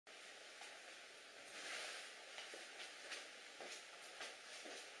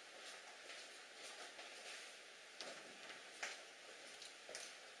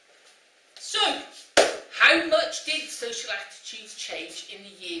social attitudes change in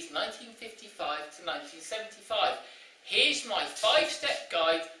the years 1955 to 1975? Here's my 5-step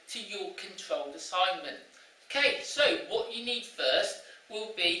guide to your controlled assignment. Okay, so what you need first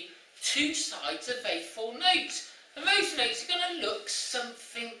will be 2 sides of A4 notes. And those notes are going to look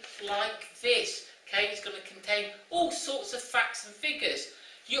something like this. Okay, it's going to contain all sorts of facts and figures.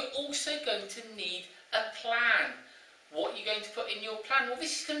 You're also going to need a plan. What you're going to put in your plan? Well,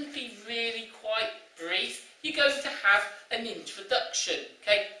 this is going to be really quite brief. You're going to have an introduction.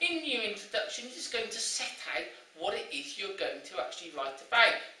 Okay, in your introduction, you're just going to set out what it is you're going to actually write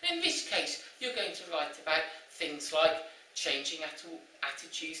about. And in this case, you're going to write about things like changing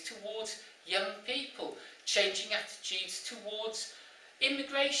attitudes towards young people, changing attitudes towards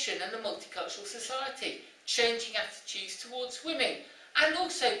immigration and the multicultural society, changing attitudes towards women, and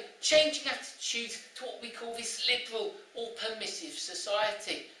also changing attitudes to what we call this liberal or permissive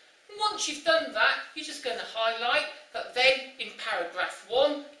society. And once you've done that, you're just going to highlight that then in paragraph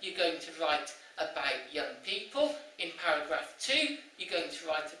 1, you're going to write about young people. In paragraph 2, you're going to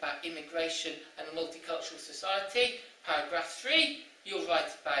write about immigration and the multicultural society. Paragraph 3, you'll write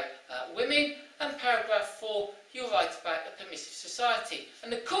about women. And paragraph 4, you'll write about a permissive society.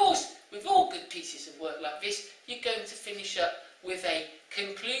 And of course, with all good pieces of work like this, you're going to finish up with a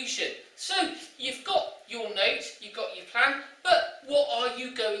conclusion. So, you've got your notes, you've got your plan, but what are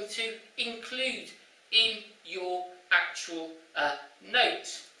you going to include in your actual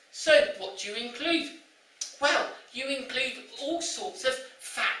notes? So, what do you include? Well, you include all sorts of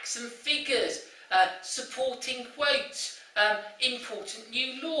facts and figures, supporting quotes, important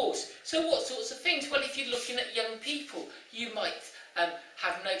new laws. So what sorts of things? Well, if you're looking at young people, you might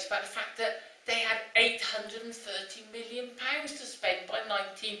have notes about the fact that they had £830 million to spend by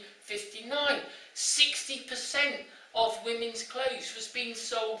 1959. 60% of women's clothes was being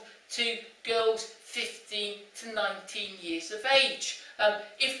sold to girls 15 to 19 years of age.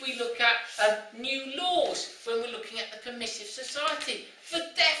 If we look at new laws, when we're looking at the permissive society,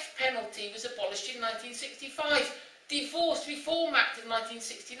 the death penalty was abolished in 1965. Divorce Reform Act of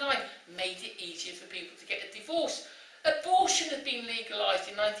 1969 made it easier for people to get a divorce. Abortion had been legalised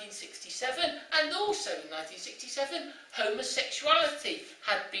in 1967, and also in 1967, homosexuality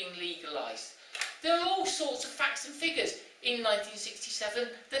had been legalised. There are all sorts of facts and figures. In 1967,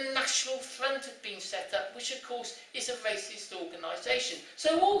 the National Front had been set up, which of course is a racist organisation.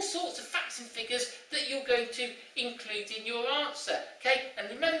 So all sorts of facts and figures that you're going to include in your answer. Okay, and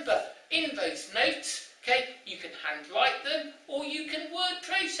remember, in those notes, okay, you can handwrite them or you can word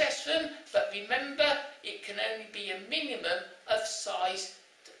process them, but remember, it can only be a minimum of size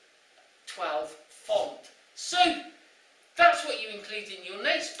 12 font. So that's what you include in your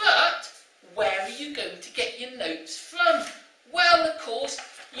notes, but where are you going to get your notes from? Well, of course,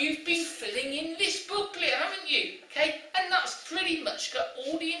 you've been filling in this booklet, haven't you? Okay, and that's pretty much got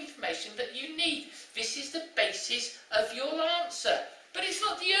all the information that you need. This is the basis of your answer. But it's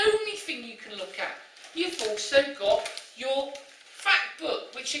not the only thing you can look at. You've also got your fact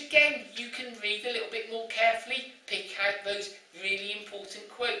book, which again, you can read a little bit more carefully, pick out those really important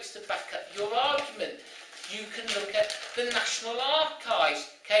quotes to back up your argument. You can look at the National Archives,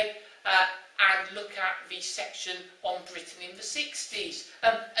 okay, and look at the section on Britain in the 60s.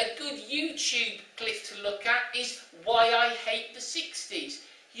 A good YouTube clip to look at is Why I Hate the 60s.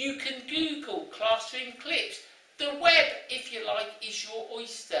 You can Google classroom clips. The web, if you like, is your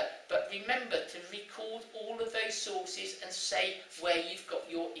oyster, but remember to record all of those sources and say where you've got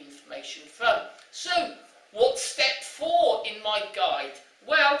your information from. So, what's step 4 in my guide?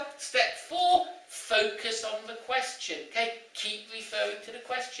 Well, step 4, focus on the question, okay? Keep referring to the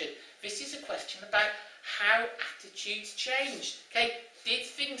question. This is a question about how attitudes changed, okay? Did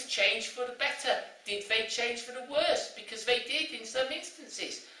things change for the better? Did they change for the worse? Because they did in some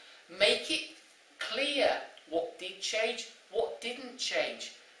instances. Make it clear what did change, what didn't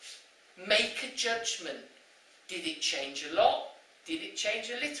change. Make a judgment. Did it change a lot? Did it change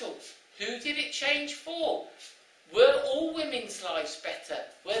a little? Who did it change for? Were all women's lives better?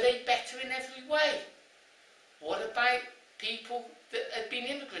 Were they better in every way? What about people that had been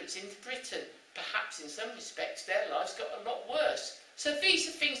immigrants into Britain? Perhaps in some respects their lives got a lot worse. So these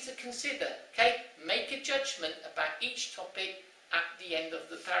are things to consider, okay? Make a judgment about each topic at the end of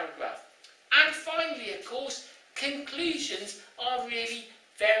the paragraph. And finally, of course, conclusions are really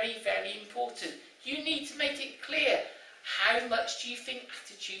very, very important. You need to make it clear, how much do you think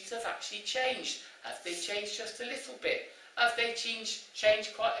attitudes have actually changed? Have they changed just a little bit? Have they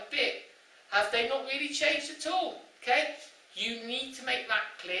changed quite a bit? Have they not really changed at all? Okay? You need to make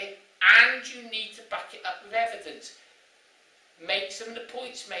that clear, and you need to back it up with evidence. Make some of the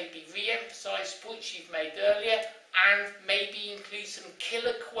points, maybe re-emphasise points you've made earlier, and maybe include some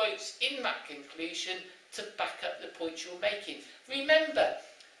killer quotes in that conclusion to back up the points you're making. Remember,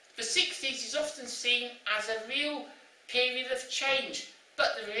 the 60s is often seen as a real period of change,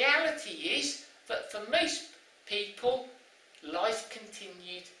 but the reality is that for most people, life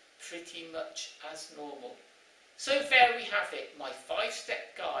continued pretty much as normal. So there we have it, my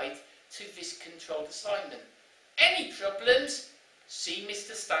 5-step guide to this controlled assignment. Any problems? See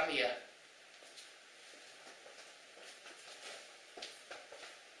Mr. Stanier.